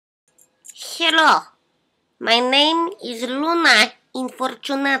Hello, my name is Luna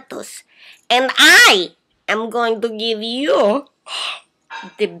Infortunatus, and I am going to give you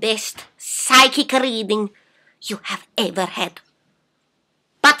the best psychic reading you have ever had.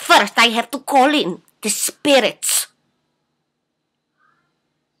 But first, I have to call in the spirits.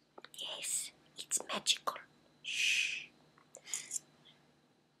 Yes, it's magical. Shh.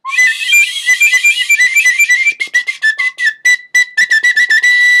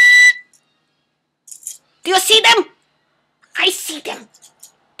 Do you see them? I see them.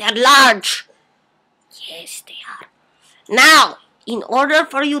 They're large. Yes, they are. Now, in order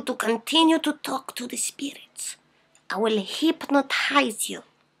for you to continue to talk to the spirits, I will hypnotize you.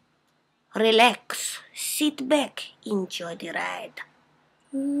 Relax, sit back, enjoy the ride.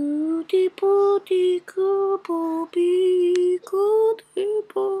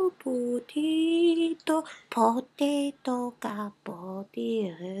 Potato capote.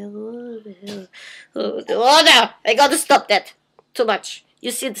 Oh no, I gotta stop that. Too much.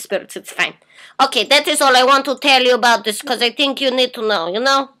 You see the spirits, it's fine. Okay, that is all I want to tell you about this, because I think you need to know, you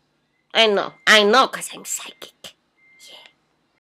know? I know, because I'm psychic.